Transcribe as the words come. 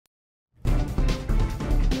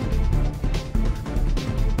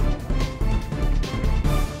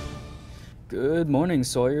Good morning,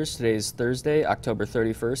 Sawyers. Today is Thursday, October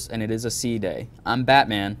 31st, and it is a C day. I'm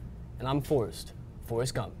Batman. And I'm Forrest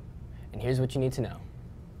Gump. And here's what you need to know.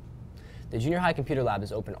 The junior high computer lab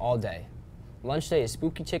is open all day. Lunch day is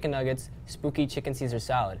spooky chicken nuggets, spooky chicken Caesar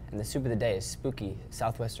salad, and the soup of the day is spooky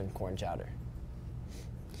southwestern corn chowder.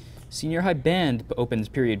 Senior high band opens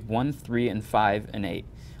period 1, 3, and 5, and 8.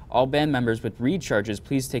 All band members with read charges,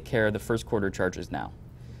 please take care of the first quarter charges now.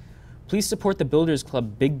 Please support the Builders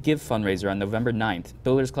Club Big Give fundraiser on November 9th.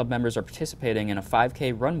 Builders Club members are participating in a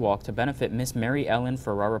 5K run walk to benefit Miss Mary Ellen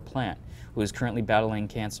Ferrara Plant, who is currently battling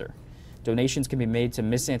cancer. Donations can be made to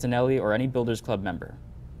Miss Antonelli or any Builders Club member.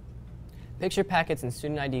 Picture packets and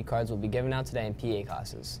student ID cards will be given out today in PA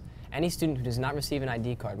classes. Any student who does not receive an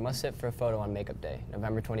ID card must sit for a photo on Makeup Day,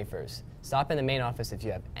 November 21st. Stop in the main office if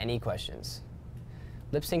you have any questions.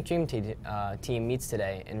 Lip Sync Dream Team meets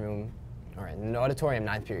today in the auditorium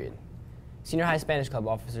 9th period. Senior High Spanish Club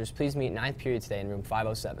officers, please meet 9th period today in room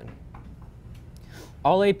 507.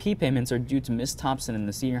 All AP payments are due to Miss Thompson in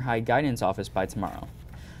the Senior High Guidance Office by tomorrow.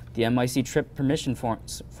 The NYC trip permission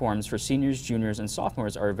forms for seniors, juniors, and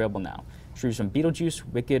sophomores are available now. Choose from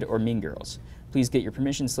Beetlejuice, Wicked, or Mean Girls. Please get your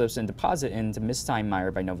permission slips and deposit into Miss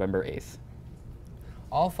Steinmeier by November 8th.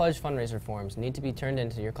 All Fudge fundraiser forms need to be turned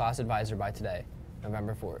into your class advisor by today,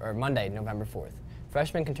 Monday, November 4th.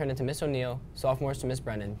 Freshmen can turn it to Miss O'Neill, sophomores to Miss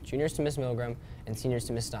Brennan, juniors to Miss Milgram, and seniors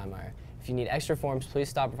to Miss Steinmeier. If you need extra forms, please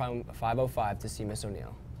stop around 505 to see Miss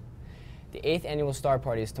O'Neill. The 8th annual Star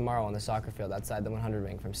Party is tomorrow on the soccer field outside the 100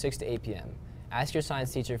 ring from 6 to 8 p.m. Ask your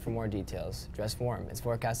science teacher for more details. Dress warm. It's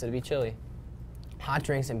forecasted to be chilly. Hot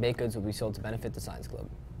drinks and baked goods will be sold to benefit the Science Club.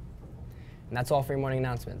 And that's all for your morning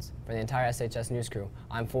announcements. For the entire SHS News crew,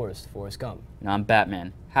 I'm Forrest Gump. And I'm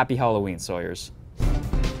Batman. Happy Halloween, Sawyers.